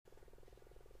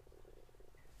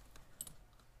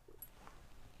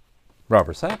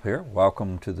Robert Sapp here.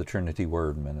 Welcome to the Trinity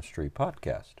Word Ministry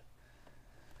podcast.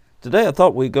 Today I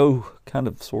thought we'd go kind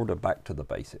of sort of back to the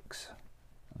basics.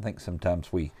 I think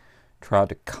sometimes we try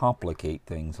to complicate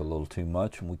things a little too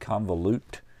much and we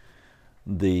convolute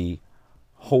the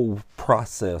whole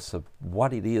process of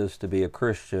what it is to be a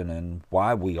Christian and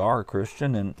why we are a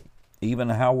Christian and even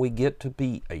how we get to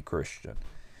be a Christian.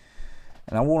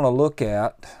 And I want to look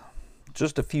at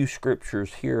just a few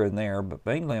scriptures here and there, but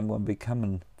mainly I'm going to be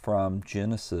coming from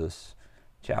Genesis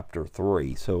chapter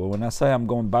 3. So when I say I'm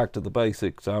going back to the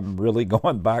basics, I'm really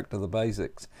going back to the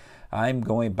basics. I'm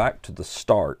going back to the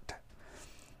start.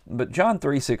 But John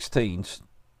 3:16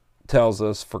 tells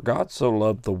us, "For God so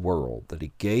loved the world that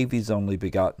he gave his only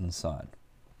begotten Son.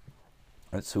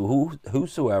 And so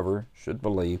whosoever should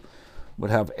believe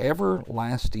would have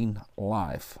everlasting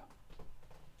life."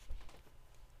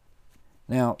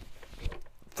 Now,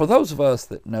 for those of us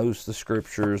that knows the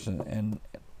scriptures and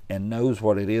knows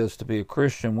what it is to be a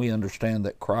Christian, we understand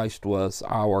that Christ was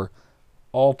our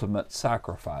ultimate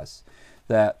sacrifice,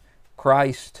 that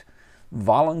Christ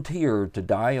volunteered to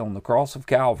die on the cross of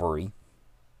Calvary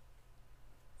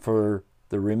for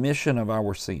the remission of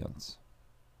our sins.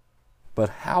 But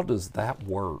how does that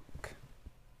work?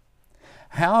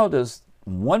 How does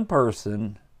one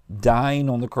person dying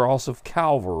on the cross of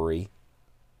Calvary,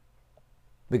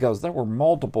 because there were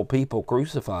multiple people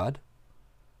crucified,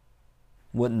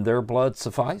 wouldn't their blood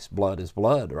suffice? Blood is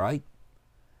blood, right?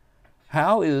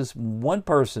 How is one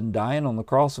person dying on the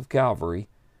cross of Calvary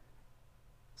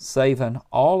saving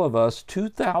all of us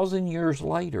 2,000 years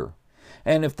later?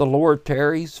 And if the Lord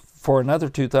tarries for another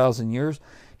 2,000 years,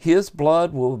 his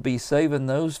blood will be saving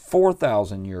those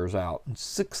 4,000 years out and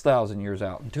 6,000 years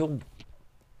out until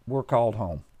we're called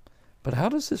home. But how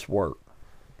does this work?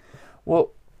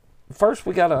 Well, first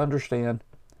we got to understand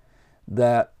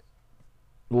that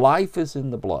life is in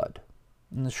the blood,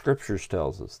 and the scriptures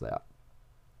tells us that.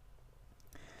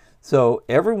 So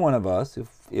every one of us,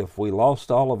 if we lost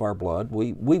all of our blood,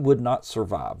 we would not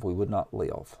survive, we would not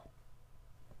live.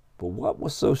 But what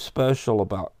was so special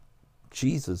about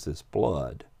Jesus'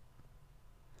 blood,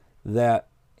 that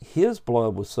his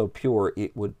blood was so pure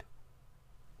it would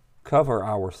cover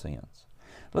our sins?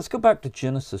 Let's go back to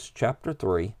Genesis chapter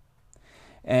 3,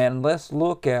 and let's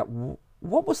look at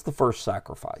what was the first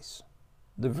sacrifice.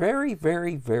 The very,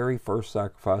 very, very first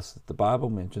sacrifice that the Bible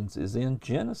mentions is in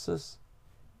Genesis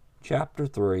chapter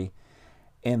 3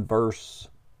 and verse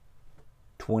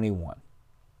 21.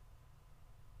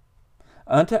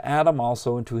 "Unto Adam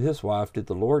also and to his wife did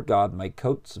the Lord God make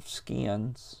coats of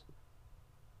skins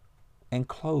and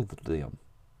clothed them."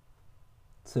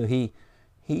 So he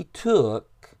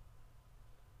took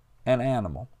an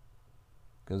animal,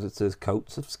 because it says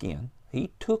coats of skin.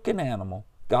 He took an animal,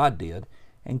 God did,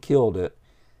 and killed it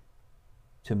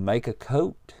to make a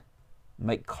coat,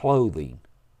 make clothing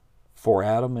for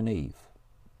Adam and Eve.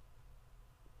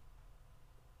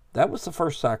 That was the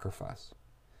first sacrifice.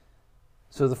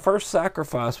 So the first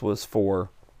sacrifice was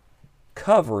for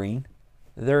covering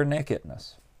their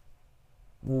nakedness.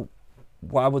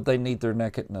 Why would they need their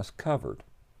nakedness covered?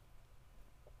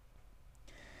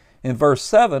 In verse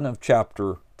 7 of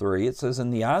chapter 3, it says,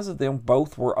 "And the eyes of them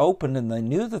both were opened, and they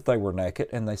knew that they were naked,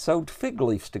 and they sewed fig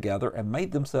leaves together and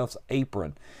made themselves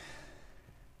apron.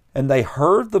 And they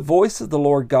heard the voice of the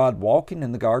Lord God walking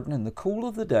in the garden in the cool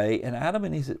of the day, and Adam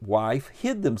and his wife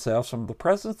hid themselves from the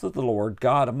presence of the Lord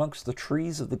God amongst the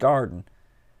trees of the garden.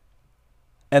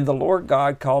 And the Lord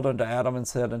God called unto Adam and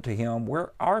said unto him,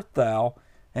 Where art thou?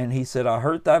 And he said, I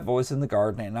heard thy voice in the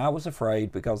garden, and I was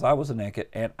afraid, because I was naked,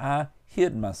 and I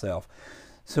hid myself."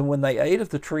 So when they ate of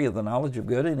the tree of the knowledge of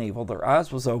good and evil, their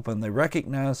eyes was open. They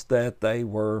recognized that they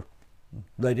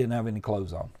didn't have any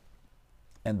clothes on.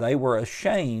 And they were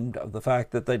ashamed of the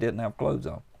fact that they didn't have clothes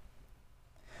on.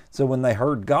 So when they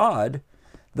heard God,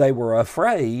 they were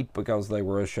afraid because they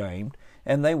were ashamed,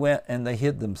 and they went and they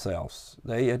hid themselves.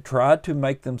 They had tried to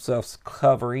make themselves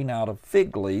covering out of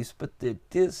fig leaves, but it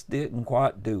just didn't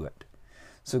quite do it.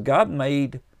 So God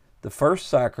made the first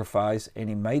sacrifice, and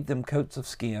he made them coats of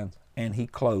skins, and he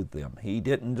clothed them. He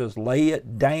didn't just lay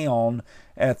it down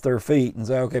at their feet and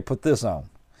say, okay, put this on.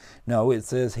 No, it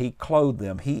says he clothed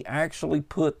them. He actually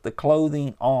put the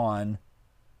clothing on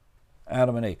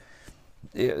Adam and Eve.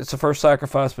 It's the first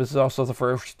sacrifice, but it's also the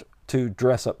first to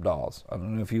dress up dolls. I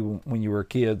don't know if you, when you were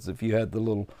kids, if you had the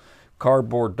little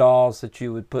cardboard dolls that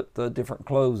you would put the different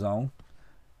clothes on.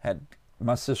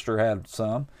 My sister had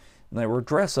some, and they were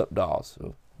dress-up dolls.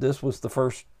 So this was the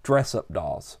first dress-up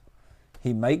dolls.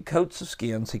 He made coats of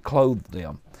skins, he clothed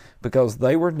them, because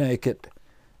they were naked,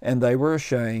 and they were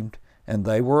ashamed, and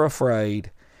they were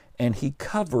afraid, and he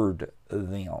covered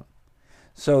them.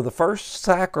 So the first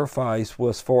sacrifice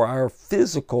was for our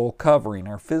physical covering,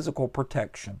 our physical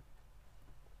protection.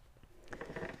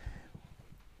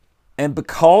 And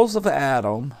because of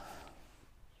Adam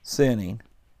sinning,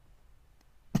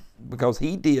 because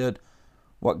he did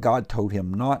what God told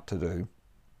him not to do,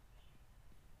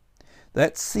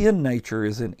 that sin nature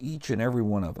is in each and every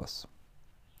one of us.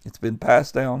 It's been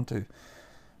passed down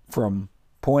from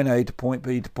point A to point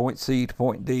B to point C to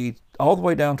point D, all the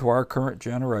way down to our current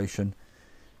generation.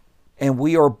 And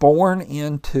we are born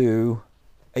into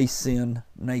a sin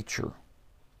nature.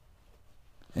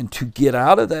 And to get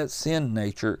out of that sin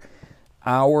nature,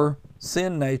 our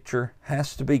sin nature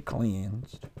has to be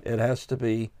cleansed. It has to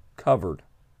be covered.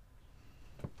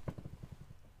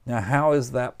 Now, how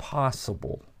is that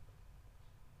possible?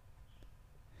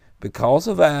 Because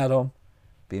of Adam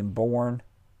being born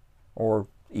or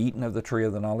eaten of the tree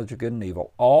of the knowledge of good and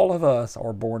evil, all of us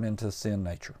are born into sin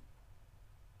nature.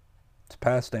 It's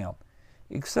passed down,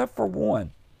 except for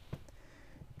one.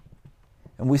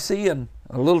 And we see in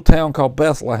a little town called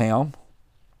Bethlehem,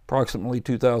 approximately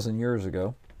 2,000 years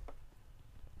ago,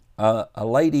 a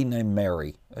lady named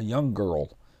Mary, a young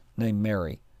girl named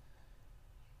Mary.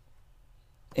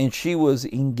 And she was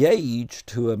engaged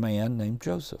to a man named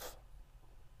Joseph,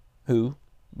 who,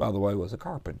 by the way, was a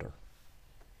carpenter.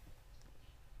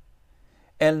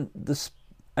 And the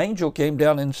angel came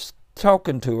down and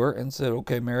talking to her and said,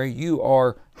 okay, Mary, you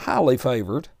are highly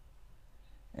favored,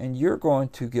 and you're going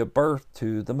to give birth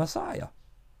to the Messiah.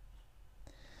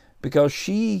 Because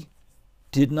she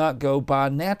did not go by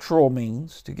natural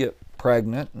means to get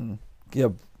pregnant and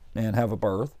have a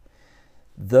birth.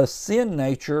 The sin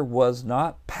nature was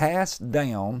not passed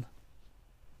down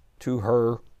to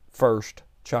her first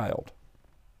child,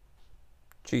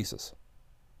 Jesus.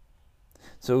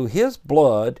 So his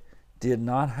blood did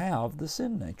not have the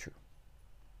sin nature.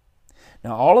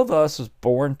 Now, all of us is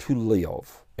born to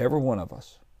live. Every one of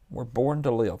us. We're born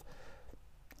to live.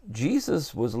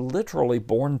 Jesus was literally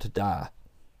born to die.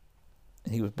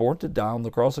 He was born to die on the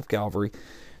cross of Calvary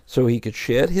so he could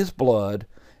shed his blood,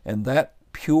 and that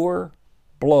pure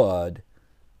blood,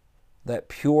 that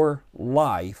pure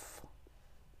life,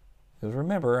 because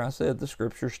remember, I said the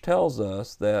scriptures tells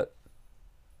us that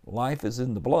life is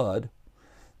in the blood.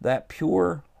 That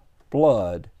pure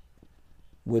blood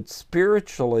would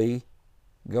spiritually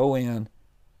go in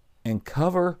and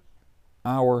cover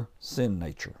our sin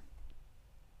nature.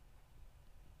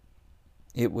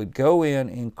 It would go in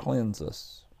and cleanse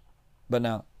us. But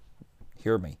now,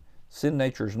 hear me. Sin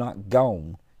nature is not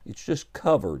gone. It's just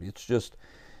covered. It's just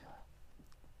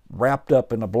wrapped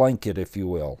up in a blanket, if you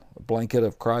will. A blanket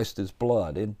of Christ's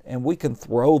blood. And we can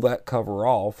throw that cover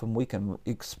off and we can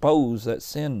expose that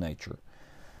sin nature.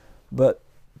 But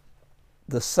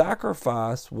the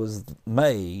sacrifice was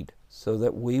made so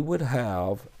that we would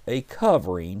have a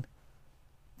covering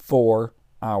for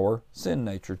our sin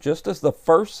nature. Just as the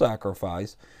first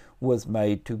sacrifice was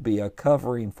made to be a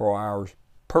covering for our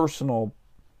personal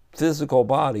physical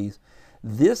bodies,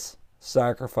 this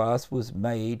sacrifice was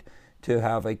made to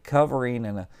have a covering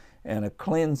and a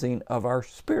cleansing of our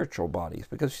spiritual bodies.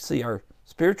 Because you see, our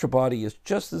spiritual body is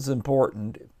just as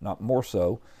important, if not more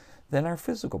so, than our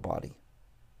physical body.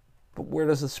 But where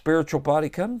does the spiritual body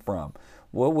come from?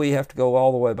 Well, we have to go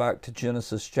all the way back to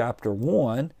Genesis chapter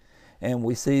 1, and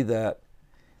we see that,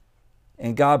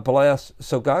 and God blessed,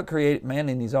 so God created man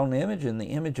in his own image. In the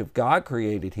image of God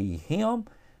created he him,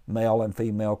 male and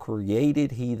female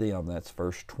created he them. That's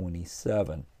verse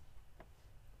 27.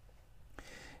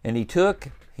 And he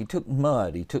took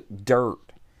mud, he took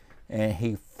dirt, and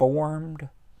he formed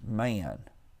man.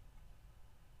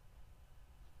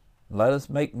 Let us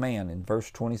make man, in verse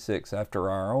 26, after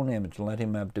our own image, and let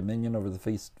him have dominion over the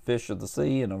fish of the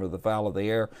sea, and over the fowl of the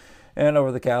air, and over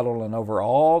the cattle, and over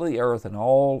all the earth, and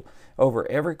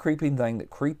over every creeping thing that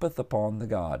creepeth upon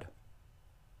the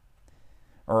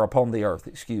earth,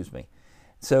 excuse me.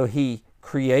 So he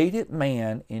created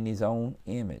man in his own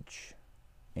image.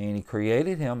 And he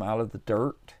created him out of the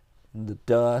dirt and the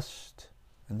dust.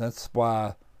 And that's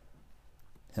why,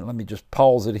 and let me just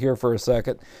pause it here for a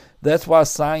second. That's why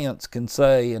science can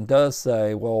say and does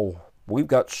say, well, we've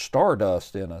got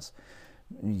stardust in us.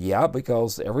 Yeah,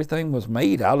 because everything was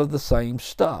made out of the same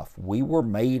stuff. We were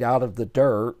made out of the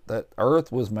dirt that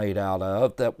earth was made out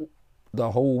of, that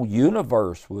the whole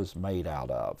universe was made out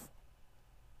of.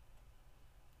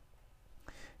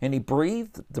 And he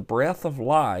breathed the breath of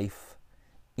life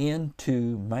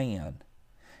into man.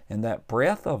 And that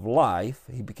breath of life,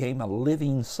 he became a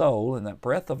living soul, and that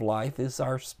breath of life is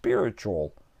our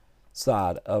spiritual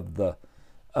side of the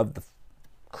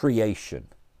creation.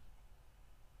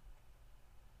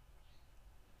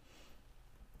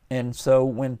 And so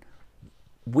when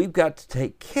we've got to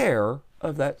take care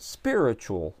of that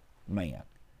spiritual man.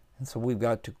 And so we've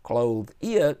got to clothe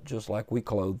it just like we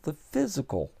clothe the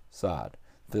physical side.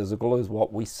 Physical is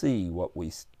what we see, what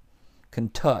we can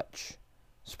touch.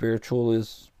 Spiritual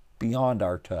is beyond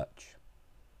our touch.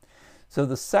 So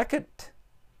the second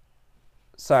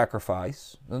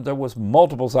sacrifice, there was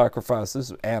multiple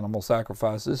sacrifices, animal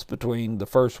sacrifices, between the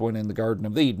first one in the Garden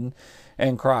of Eden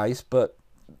and Christ, but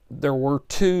there were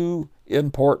two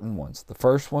important ones. The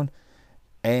first one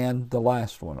and the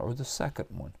last one, or the second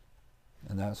one.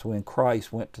 And that's when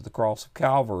Christ went to the cross of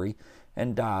Calvary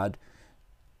and died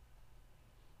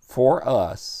for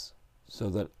us so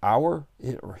that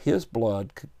his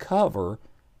blood could cover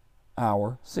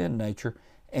our sin nature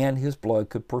and his blood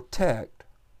could protect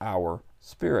our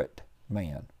spirit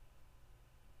man.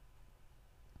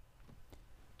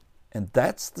 And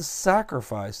that's the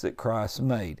sacrifice that Christ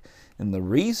made. And the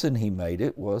reason he made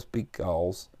it was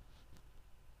because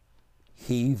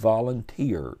he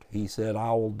volunteered. He said,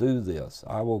 I will do this.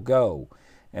 I will go.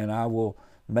 And I will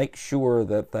make sure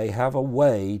that they have a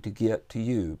way to get to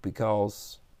you,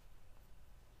 because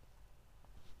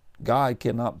God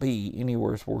cannot be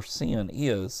anywhere where sin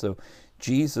is. So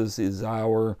Jesus is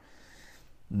our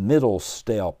middle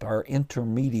step, our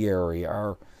intermediary,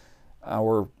 our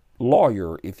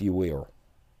lawyer, if you will,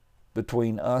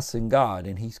 between us and God.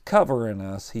 And he's covering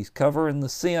us. He's covering the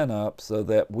sin up so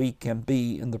that we can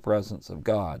be in the presence of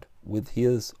God with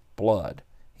his blood.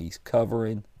 He's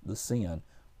covering the sin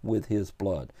with his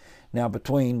blood. Now,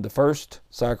 between the first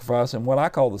sacrifice and what I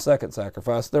call the second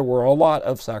sacrifice, there were a lot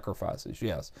of sacrifices,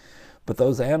 yes. But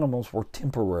those animals were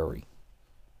temporary.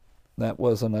 That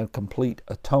wasn't a complete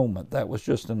atonement. That was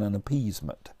just an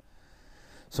appeasement.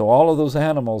 So all of those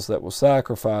animals that were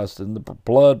sacrificed and the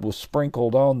blood was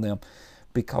sprinkled on them,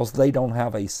 because they don't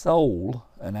have a soul.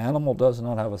 An animal does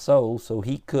not have a soul, so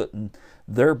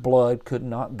their blood could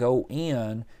not go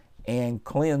in and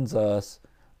cleanse us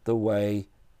the way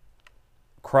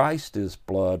Christ's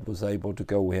blood was able to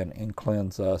go in and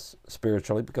cleanse us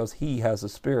spiritually, because he has a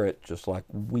spirit just like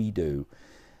we do.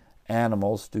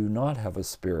 Animals do not have a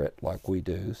spirit like we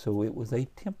do, so it was a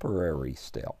temporary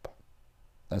step.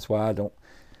 That's why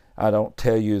I don't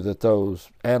tell you that those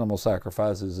animal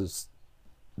sacrifices is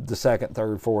the second,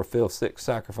 third, fourth, fifth, sixth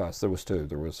sacrifice. There was two.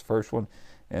 There was the first one,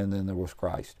 and then there was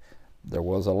Christ. There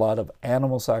was a lot of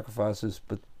animal sacrifices,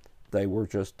 but they were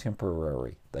just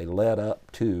temporary. They led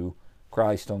up to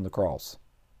Christ on the cross,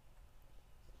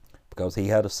 because he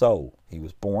had a soul. He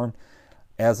was born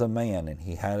as a man, and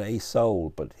he had a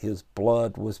soul, but his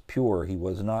blood was pure. He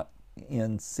was not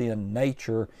in sin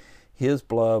nature. His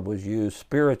blood was used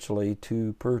spiritually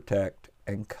to protect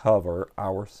and cover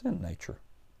our sin nature.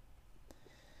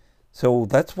 So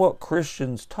that's what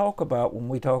Christians talk about when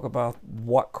we talk about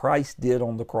what Christ did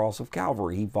on the cross of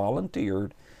Calvary. He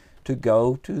volunteered to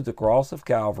go to the cross of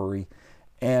Calvary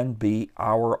and be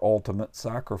our ultimate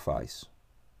sacrifice.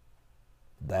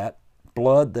 That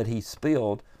blood that he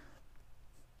spilled,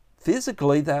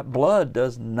 physically that blood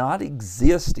does not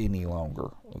exist any longer,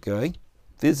 okay?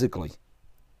 Physically.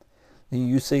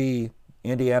 You see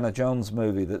Indiana Jones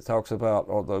movie that talks about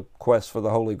the quest for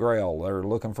the Holy Grail. They're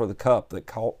looking for the cup that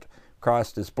caught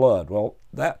Christ's blood. Well,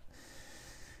 that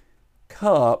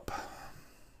cup,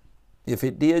 if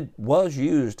it was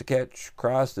used to catch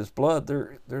Christ's blood,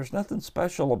 there's nothing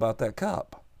special about that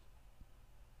cup.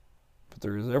 But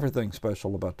there is everything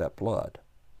special about that blood.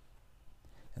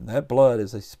 And that blood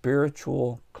is a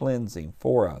spiritual cleansing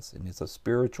for us. And it's a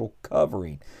spiritual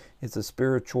covering. It's a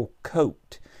spiritual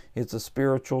coat. It's a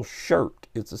spiritual shirt.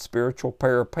 It's a spiritual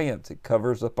pair of pants. It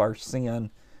covers up our sin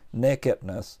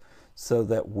nakedness so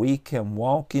that we can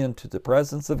walk into the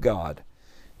presence of God.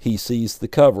 He sees the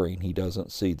covering. He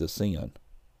doesn't see the sin.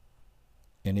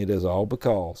 And it is all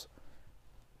because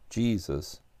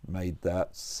Jesus made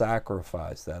that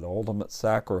sacrifice, that ultimate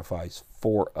sacrifice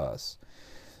for us.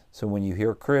 So when you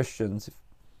hear Christians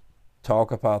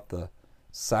talk about the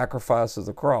sacrifice of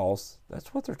the cross,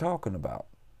 that's what they're talking about.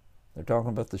 They're talking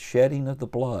about the shedding of the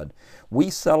blood. We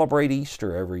celebrate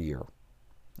Easter every year.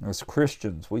 As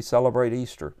Christians, we celebrate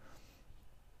Easter.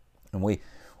 And we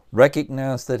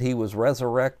recognize that he was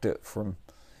resurrected from,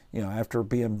 after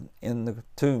being in the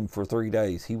tomb for 3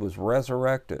 days. He was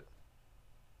resurrected.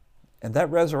 And that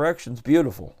resurrection's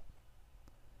beautiful.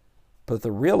 But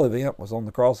the real event was on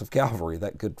the cross of Calvary,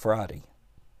 that Good Friday.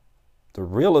 The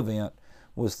real event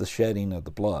was the shedding of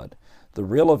the blood. The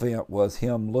real event was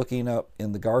him looking up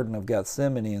in the Garden of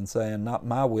Gethsemane and saying, not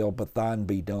my will, but thine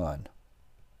be done.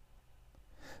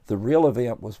 The real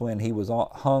event was when he was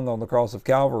hung on the cross of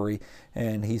Calvary,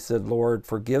 and he said, Lord,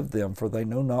 forgive them, for they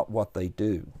know not what they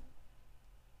do.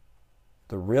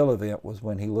 The real event was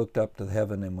when he looked up to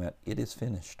heaven and went, it is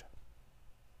finished.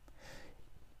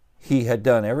 He had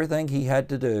done everything he had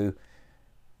to do.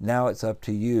 Now it's up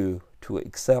to you to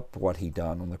accept what he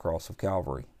done on the cross of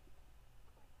Calvary.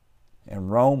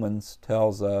 And Romans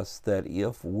tells us that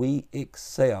if we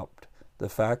accept the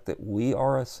fact that we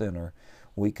are a sinner,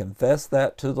 we confess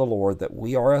that to the Lord, that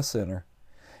we are a sinner,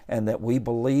 and that we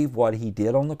believe what he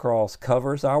did on the cross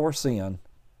covers our sin,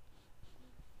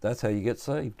 that's how you get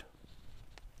saved.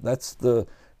 That's the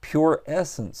pure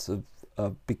essence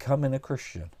of becoming a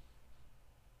Christian,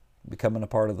 becoming a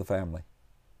part of the family.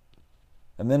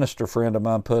 A minister friend of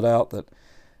mine put out that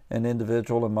an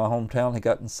individual in my hometown had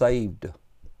gotten saved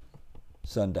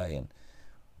Sunday, and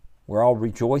we're all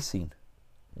rejoicing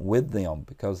with them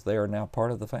because they are now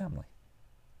part of the family.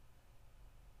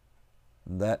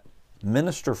 That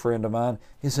minister friend of mine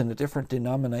is in a different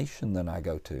denomination than I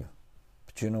go to.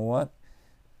 But you know what?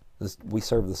 We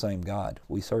serve the same God.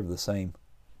 We serve the same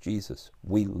Jesus.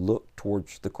 We look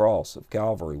towards the cross of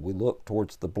Calvary. We look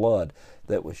towards the blood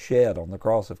that was shed on the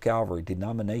cross of Calvary.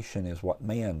 Denomination is what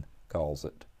man calls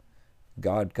it.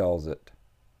 God calls it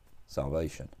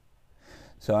salvation.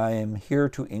 So I am here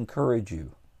to encourage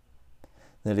you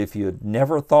that if you had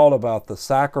never thought about the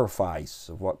sacrifice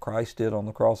of what Christ did on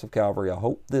the cross of Calvary, I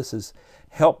hope this has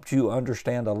helped you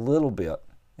understand a little bit.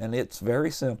 And it's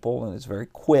very simple and it's very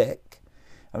quick.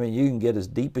 I mean, you can get as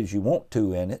deep as you want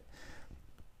to in it,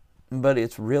 but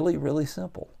it's really, really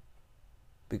simple.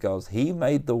 Because he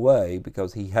made the way,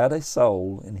 because he had a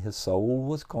soul and his soul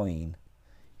was clean.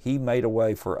 He made a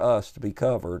way for us to be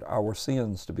covered, our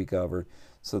sins to be covered,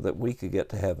 so that we could get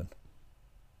to heaven.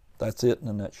 That's it in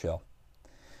a nutshell.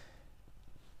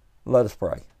 Let us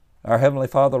pray. Our Heavenly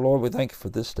Father, Lord, we thank you for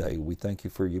this day. We thank you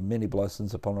for your many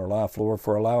blessings upon our life, Lord,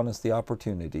 for allowing us the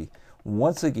opportunity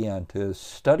once again to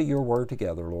study your word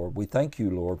together, Lord. We thank you,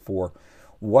 Lord, for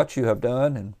what you have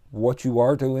done and what you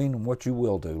are doing and what you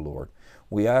will do, Lord.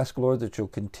 We ask, Lord, that you'll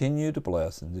continue to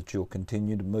bless and that you'll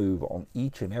continue to move on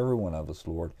each and every one of us,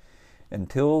 Lord.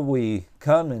 Until we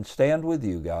come and stand with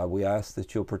you, God, we ask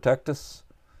that you'll protect us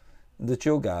and that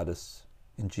you'll guide us.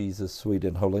 In Jesus' sweet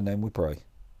and holy name we pray.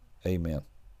 Amen.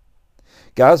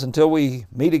 Guys, until we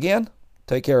meet again,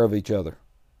 take care of each other.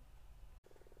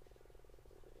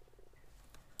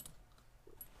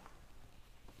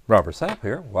 Robert Sapp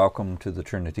here. Welcome to the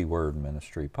Trinity Word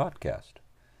Ministry podcast.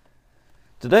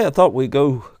 Today I thought we'd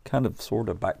go kind of sort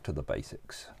of back to the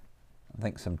basics. I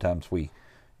think sometimes we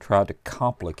try to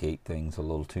complicate things a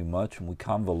little too much and we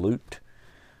convolute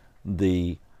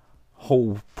the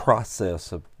whole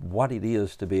process of what it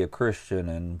is to be a Christian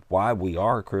and why we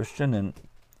are a Christian and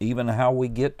even how we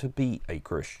get to be a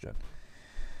Christian.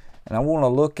 And I want to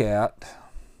look at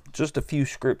just a few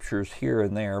scriptures here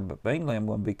and there, but mainly I'm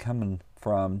going to be coming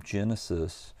from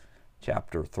Genesis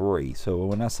chapter 3. So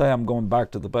when I say I'm going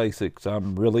back to the basics,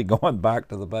 I'm really going back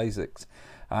to the basics.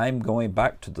 I'm going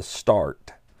back to the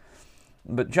start.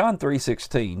 But John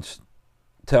 3:16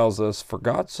 tells us, "For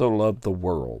God so loved the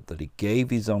world that he gave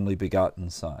his only begotten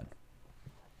Son,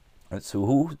 and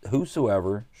so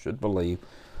whosoever should believe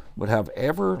would have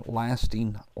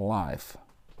everlasting life."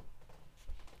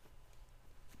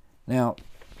 Now,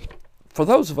 for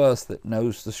those of us that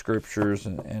knows the scriptures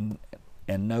and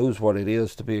knows what it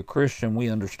is to be a Christian, we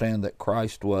understand that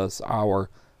Christ was our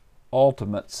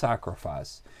ultimate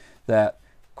sacrifice, that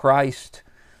Christ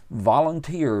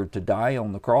volunteered to die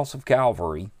on the cross of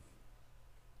Calvary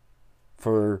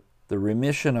for the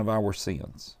remission of our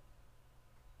sins.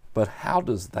 But how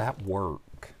does that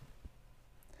work?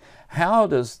 How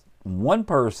does one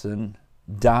person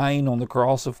dying on the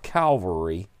cross of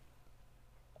Calvary,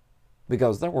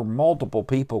 because there were multiple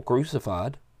people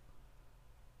crucified,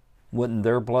 wouldn't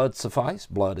their blood suffice?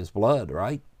 Blood is blood,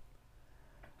 right?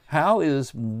 How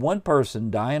is one person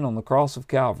dying on the cross of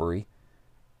Calvary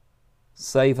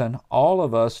saving all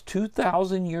of us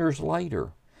 2,000 years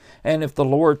later? And if the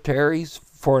Lord tarries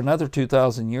for another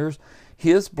 2,000 years,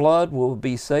 his blood will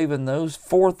be saving those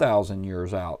 4,000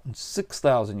 years out and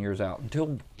 6,000 years out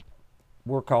until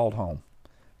we're called home.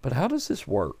 But how does this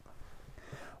work?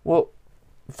 Well,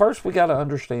 first we got to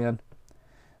understand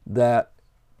that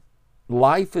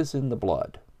life is in the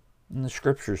blood. And the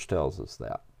scriptures tells us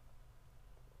that.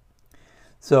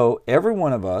 So every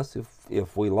one of us,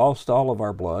 if we lost all of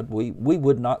our blood, we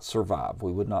would not survive.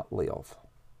 We would not live.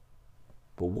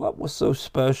 But what was so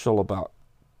special about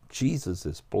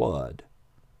Jesus' blood,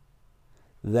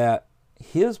 that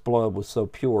his blood was so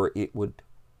pure it would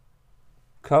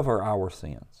cover our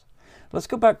sins? Let's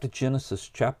go back to Genesis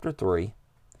chapter 3,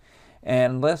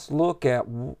 and let's look at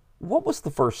what was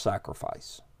the first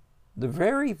sacrifice. The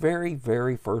very, very,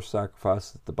 very first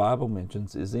sacrifice that the Bible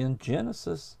mentions is in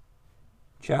Genesis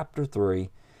chapter 3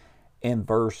 and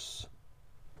verse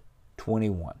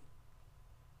 21.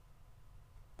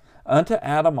 Unto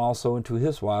Adam also and to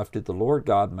his wife did the Lord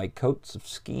God make coats of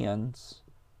skins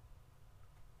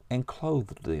and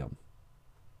clothed them.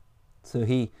 So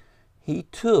he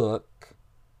took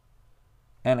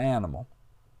an animal,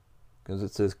 because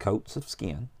it says coats of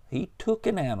skin. He took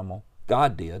an animal,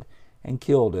 God did, and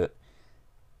killed it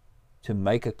to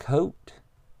make a coat,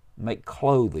 make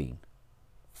clothing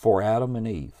for Adam and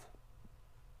Eve.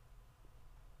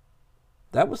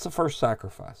 That was the first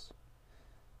sacrifice.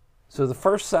 So the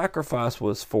first sacrifice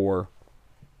was for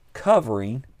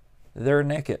covering their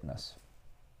nakedness.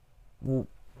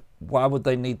 Why would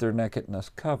they need their nakedness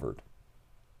covered?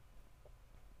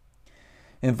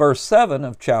 In verse 7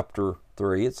 of chapter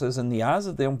 3, it says, And the eyes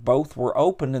of them both were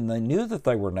opened, and they knew that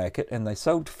they were naked, and they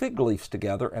sewed fig leaves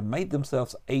together and made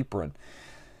themselves apron.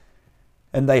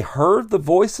 And they heard the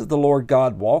voice of the Lord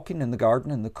God walking in the garden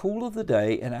in the cool of the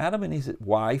day, and Adam and his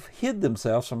wife hid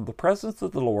themselves from the presence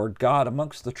of the Lord God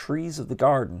amongst the trees of the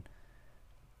garden.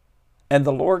 And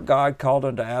the Lord God called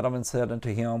unto Adam and said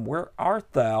unto him, Where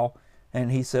art thou? And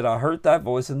he said, I heard thy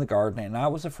voice in the garden, and I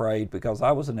was afraid, because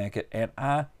I was naked, and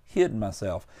I hid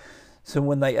myself. So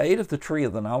when they ate of the tree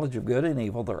of the knowledge of good and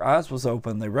evil, their eyes was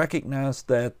open. They recognized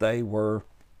that they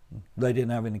didn't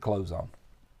have any clothes on.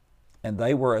 And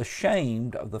they were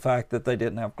ashamed of the fact that they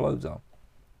didn't have clothes on.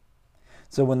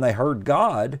 So when they heard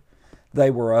God,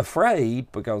 they were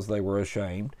afraid because they were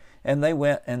ashamed, and they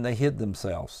went and they hid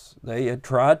themselves. They had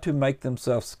tried to make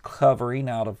themselves covering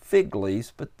out of fig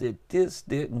leaves, but it just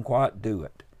didn't quite do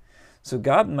it. So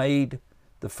God made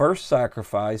the first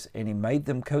sacrifice, and he made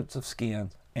them coats of skin,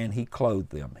 and he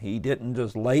clothed them. He didn't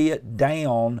just lay it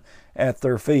down at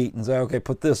their feet and say, okay,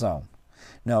 put this on.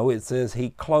 No, it says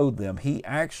he clothed them. He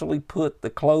actually put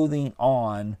the clothing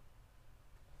on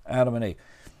Adam and Eve.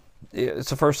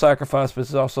 It's the first sacrifice, but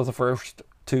it's also the first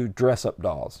to dress up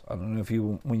dolls. I don't know if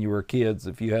you, when you were kids,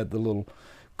 if you had the little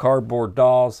cardboard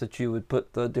dolls that you would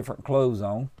put the different clothes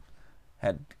on.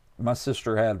 My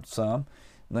sister had some,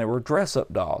 and they were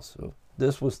dress-up dolls. So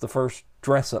this was the first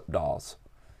dress-up dolls.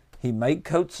 He made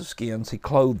coats of skins. He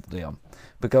clothed them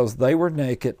because they were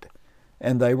naked,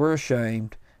 and they were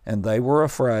ashamed, and they were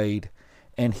afraid,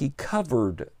 and he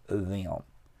covered them.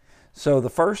 So the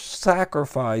first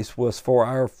sacrifice was for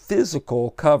our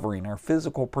physical covering, our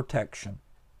physical protection.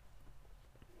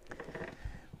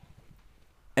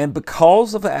 And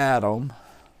because of Adam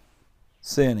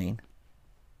sinning,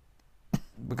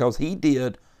 because he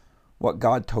did what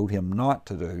God told him not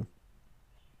to do,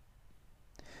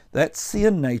 that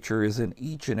sin nature is in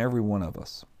each and every one of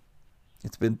us.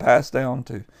 It's been passed down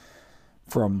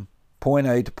from point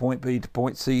A to point B to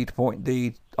point C to point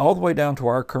D, all the way down to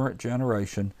our current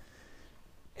generation.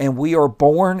 And we are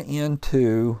born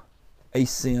into a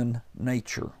sin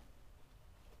nature.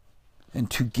 And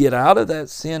to get out of that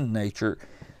sin nature,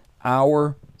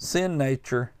 our sin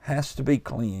nature has to be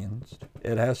cleansed.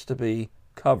 It has to be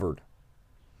covered.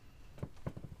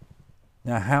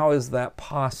 Now, how is that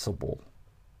possible?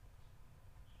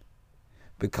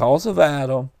 Because of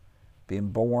Adam being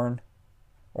born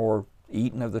or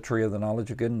eaten of the tree of the knowledge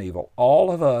of good and evil,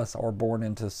 all of us are born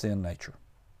into sin nature.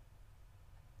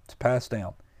 It's passed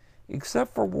down,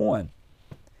 except for one.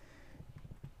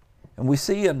 And we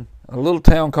see in a little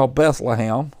town called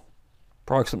Bethlehem,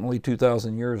 approximately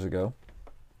 2,000 years ago,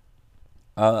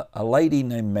 a lady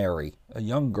named Mary, a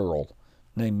young girl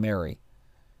named Mary.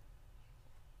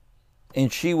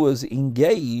 And she was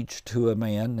engaged to a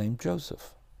man named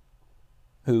Joseph,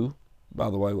 who, by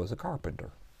the way, was a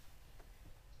carpenter.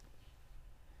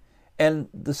 And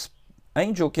the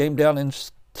angel came down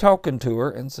and talking to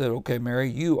her and said, okay, Mary,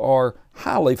 you are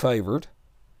highly favored,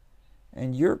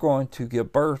 and you're going to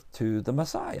give birth to the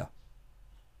Messiah.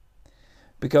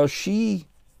 Because she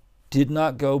did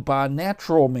not go by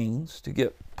natural means to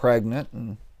get pregnant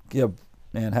and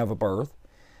have a birth.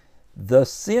 The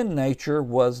sin nature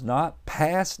was not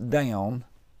passed down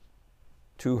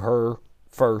to her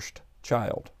first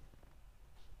child,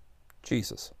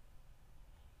 Jesus.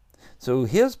 So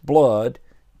his blood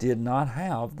did not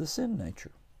have the sin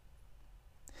nature.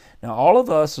 Now, all of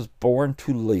us is born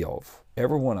to live.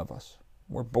 Every one of us.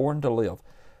 We're born to live.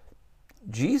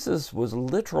 Jesus was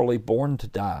literally born to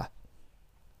die.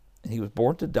 He was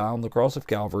born to die on the cross of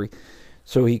Calvary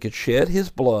so he could shed his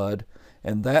blood,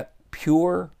 and that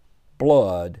pure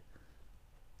blood,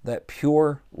 that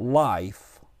pure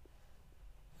life,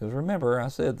 Because remember, I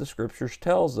said the scriptures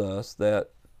tells us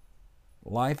that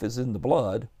life is in the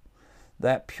blood.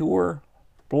 That pure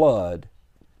blood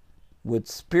would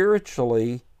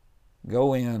spiritually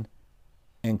go in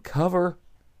and cover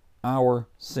our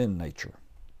sin nature.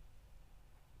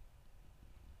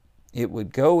 It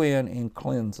would go in and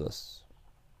cleanse us.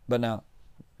 But now,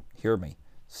 hear me.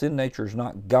 Sin nature is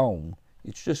not gone.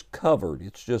 It's just covered.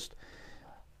 It's just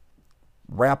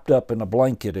wrapped up in a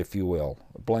blanket, if you will.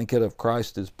 A blanket of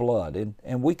Christ's blood.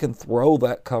 And we can throw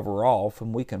that cover off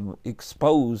and we can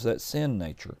expose that sin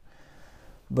nature.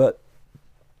 But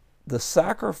the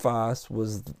sacrifice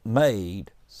was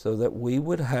made so that we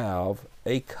would have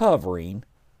a covering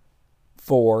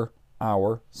for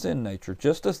our sin nature.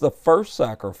 Just as the first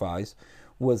sacrifice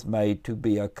was made to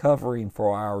be a covering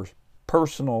for our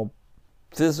personal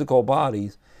physical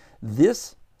bodies,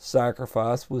 this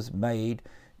sacrifice was made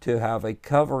to have a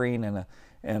covering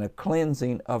and a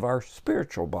cleansing of our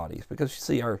spiritual bodies. Because you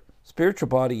see, our spiritual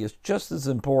body is just as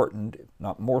important, if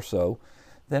not more so,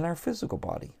 than our physical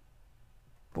body.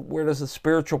 But where does the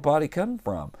spiritual body come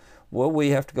from? Well, we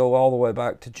have to go all the way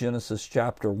back to Genesis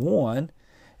chapter 1,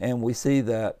 and we see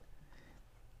that,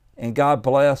 and God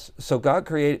blessed, so God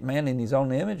created man in his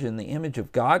own image. In the image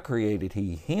of God created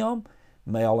he him,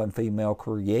 male and female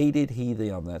created he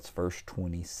them. That's verse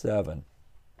 27.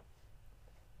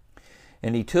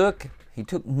 And he took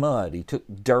mud, he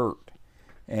took dirt,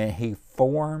 and he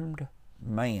formed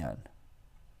man.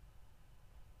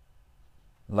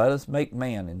 Let us make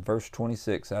man, in verse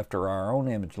 26, after our own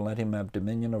image, and let him have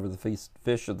dominion over the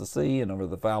fish of the sea, and over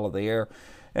the fowl of the air,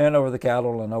 and over the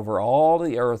cattle, and over all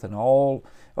the earth, and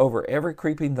over every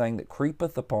creeping thing that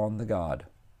creepeth upon the God.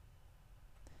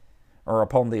 Or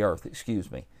upon the earth,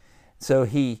 excuse me. So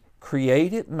he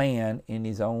created man in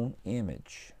his own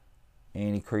image.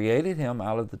 And he created him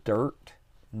out of the dirt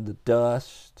and the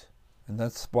dust. And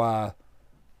that's why,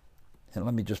 and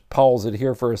let me just pause it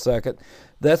here for a second.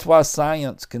 That's why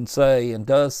science can say and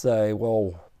does say,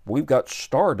 well, we've got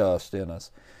stardust in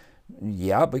us.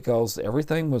 Yeah, because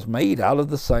everything was made out of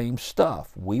the same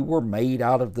stuff. We were made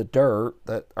out of the dirt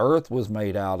that earth was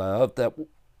made out of, that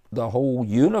the whole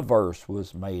universe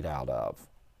was made out of.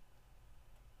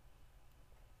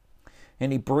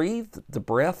 And he breathed the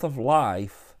breath of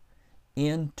life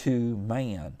into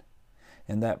man.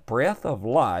 And that breath of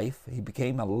life, he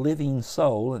became a living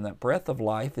soul, and that breath of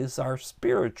life is our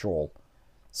spiritual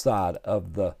side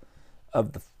of the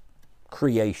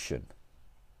creation.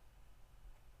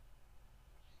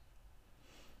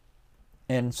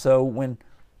 And so when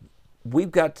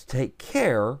we've got to take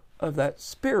care of that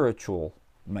spiritual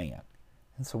man.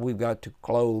 And so we've got to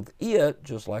clothe it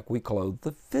just like we clothe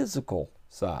the physical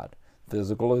side.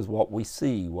 Physical is what we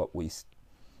see, what we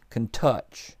can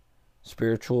touch.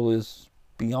 Spiritual is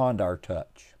beyond our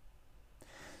touch.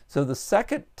 So the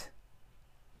second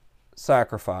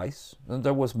sacrifice,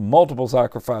 there was multiple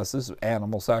sacrifices,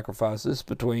 animal sacrifices,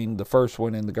 between the first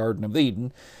one in the Garden of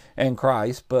Eden and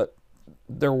Christ, but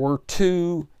there were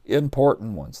two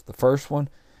important ones. The first one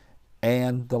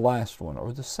and the last one,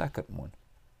 or the second one.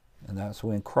 And that's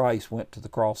when Christ went to the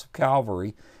cross of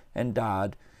Calvary and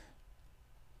died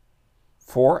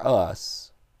for us,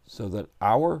 so that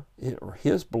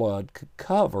his blood could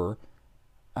cover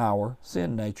our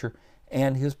sin nature,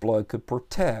 and his blood could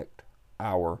protect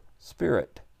our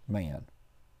spirit man.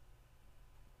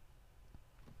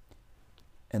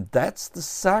 And that's the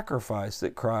sacrifice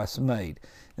that Christ made.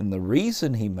 And the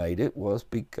reason he made it was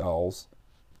because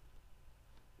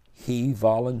he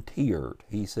volunteered.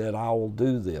 He said, I will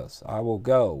do this. I will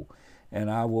go, and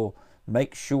I will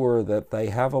make sure that they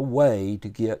have a way to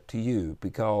get to you,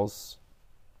 because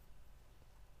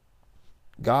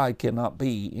God cannot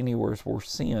be anywhere where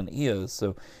sin is.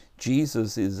 So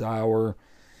Jesus is our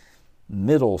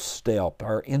middle step,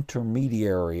 our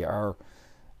intermediary, our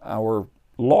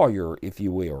lawyer, if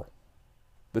you will,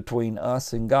 between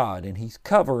us and God. And he's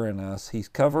covering us. He's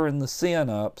covering the sin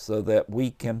up so that we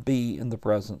can be in the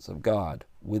presence of God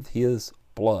with his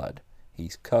blood.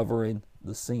 He's covering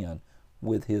the sin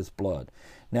with his blood.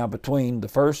 Now, between the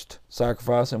first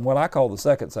sacrifice and what I call the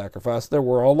second sacrifice, there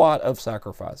were a lot of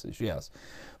sacrifices, yes.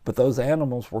 But those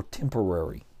animals were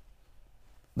temporary.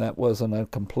 That wasn't a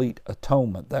complete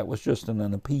atonement. That was just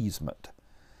an appeasement.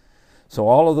 So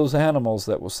all of those animals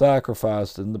that were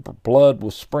sacrificed and the blood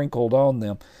was sprinkled on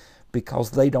them,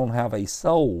 because they don't have a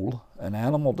soul. An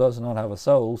animal does not have a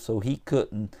soul, so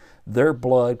their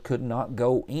blood could not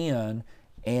go in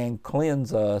and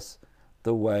cleanse us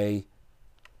the way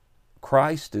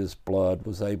Christ's blood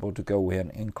was able to go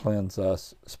in and cleanse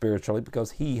us spiritually,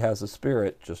 because he has a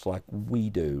spirit just like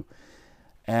we do.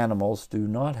 Animals do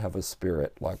not have a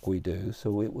spirit like we do,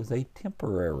 so it was a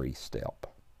temporary step.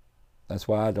 That's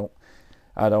why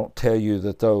I don't tell you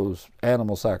that those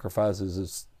animal sacrifices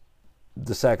is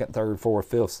the second, third, fourth,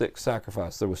 fifth, sixth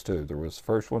sacrifice. There was two. There was the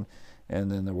first one,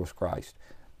 and then there was Christ.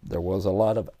 There was a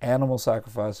lot of animal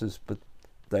sacrifices, but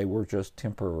they were just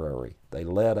temporary. They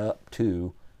led up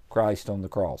to Christ on the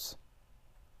cross,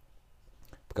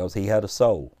 because he had a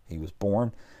soul. He was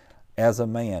born as a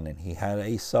man, and he had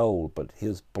a soul, but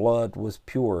his blood was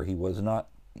pure. He was not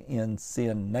in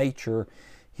sin nature.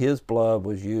 His blood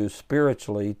was used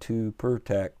spiritually to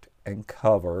protect and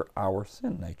cover our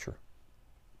sin nature.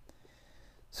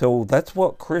 So that's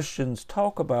what Christians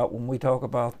talk about when we talk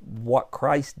about what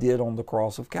Christ did on the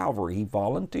cross of Calvary. He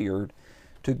volunteered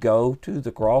to go to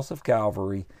the cross of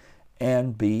Calvary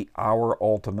and be our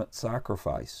ultimate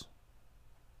sacrifice.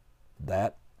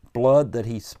 That blood that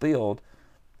he spilled,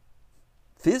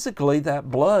 physically that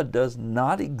blood does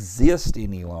not exist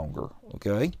any longer,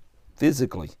 okay?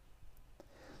 Physically.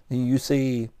 You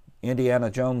see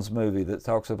Indiana Jones movie that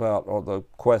talks about the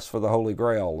quest for the Holy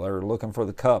Grail. They're looking for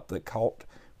the cup that caught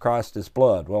Christ's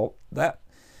blood. Well, that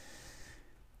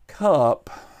cup,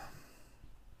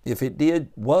 if it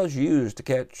was used to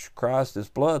catch Christ's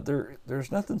blood,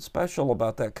 there's nothing special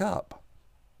about that cup.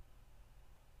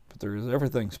 But there is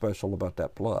everything special about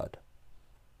that blood.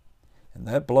 And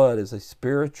that blood is a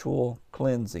spiritual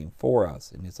cleansing for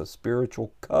us. And it's a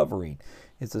spiritual covering.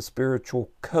 It's a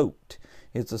spiritual coat.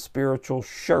 It's a spiritual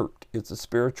shirt. It's a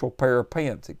spiritual pair of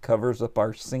pants. It covers up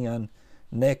our sin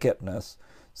nakedness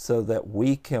so that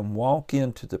we can walk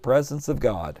into the presence of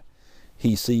God.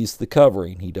 He sees the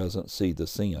covering. He doesn't see the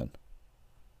sin.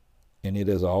 And it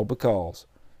is all because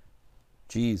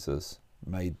Jesus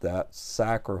made that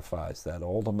sacrifice, that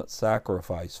ultimate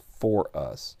sacrifice for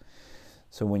us.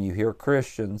 So when you hear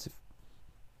Christians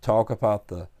talk about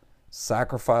the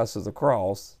sacrifice of the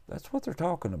cross, that's what they're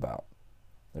talking about.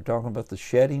 They're talking about the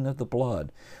shedding of the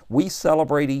blood. We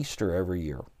celebrate Easter every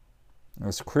year.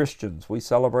 As Christians, we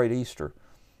celebrate Easter.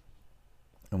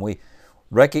 And we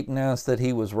recognize that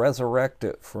he was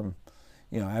resurrected from,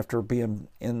 after being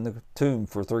in the tomb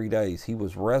for 3 days. He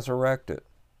was resurrected.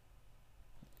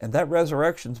 And that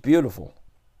resurrection's beautiful.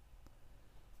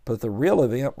 But the real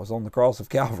event was on the cross of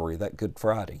Calvary, that Good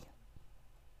Friday.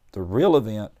 The real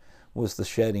event was the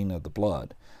shedding of the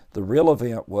blood. The real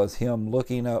event was him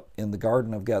looking up in the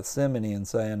Garden of Gethsemane and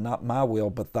saying, "Not my will,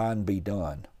 but thine be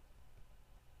done."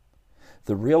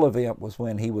 The real event was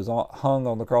when he was hung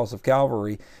on the cross of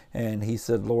Calvary and he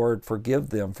said, "Lord,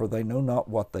 forgive them, for they know not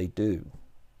what they do."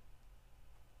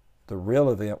 The real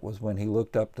event was when he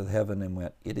looked up to heaven and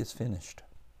went, "It is finished."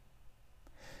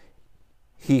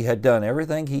 He had done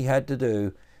everything he had to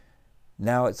do.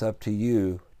 Now it's up to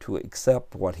you to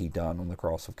accept what he done on the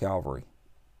cross of Calvary.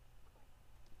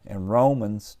 And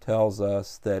Romans tells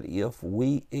us that if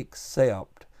we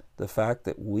accept the fact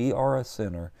that we are a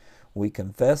sinner, we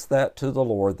confess that to the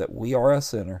Lord, that we are a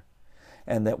sinner,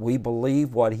 and that we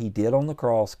believe what he did on the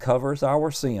cross covers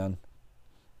our sin,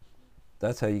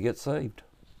 that's how you get saved.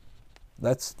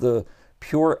 That's the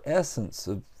pure essence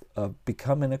of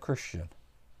becoming a Christian,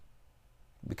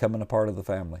 becoming a part of the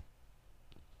family.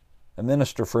 A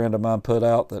minister friend of mine put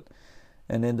out that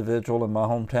an individual in my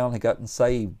hometown had gotten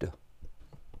saved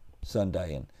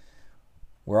Sunday, and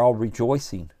we're all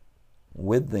rejoicing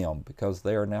with them because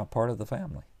they are now part of the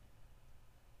family.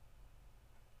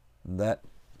 That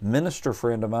minister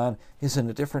friend of mine is in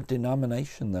a different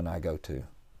denomination than I go to.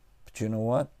 But you know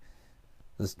what?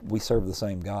 We serve the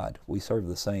same God. We serve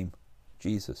the same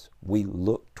Jesus. We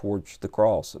look towards the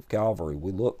cross of Calvary.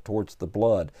 We look towards the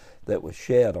blood that was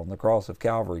shed on the cross of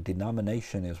Calvary.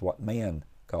 Denomination is what man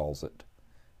calls it.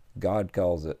 God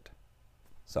calls it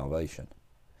salvation.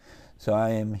 So I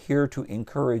am here to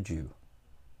encourage you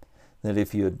that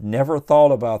if you had never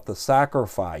thought about the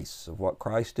sacrifice of what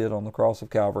Christ did on the cross of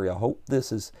Calvary, I hope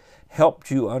this has helped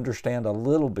you understand a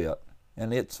little bit.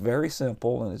 And it's very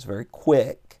simple and it's very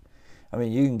quick. I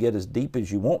mean, you can get as deep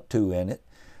as you want to in it,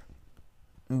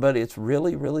 but it's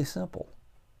really, really simple.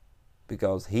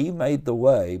 Because he made the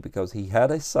way, because he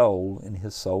had a soul and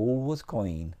his soul was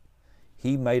clean.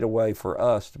 He made a way for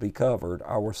us to be covered,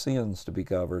 our sins to be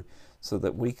covered, so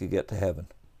that we could get to heaven.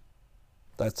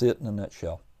 That's it in a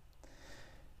nutshell.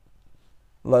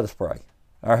 Let us pray.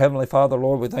 Our Heavenly Father,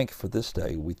 Lord, we thank you for this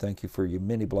day. We thank you for your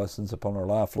many blessings upon our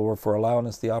life, Lord, for allowing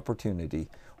us the opportunity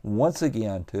once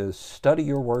again to study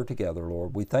your word together,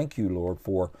 Lord. We thank you, Lord,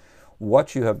 for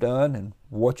what you have done and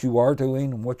what you are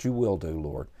doing and what you will do,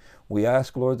 Lord. We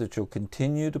ask, Lord, that you'll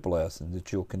continue to bless and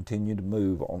that you'll continue to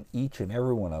move on each and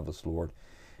every one of us, Lord.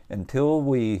 Until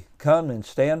we come and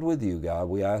stand with you, God,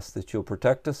 we ask that you'll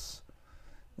protect us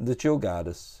and that you'll guide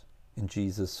us. In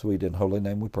Jesus' sweet and holy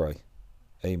name we pray.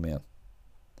 Amen.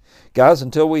 Guys,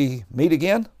 until we meet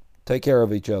again, take care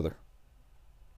of each other.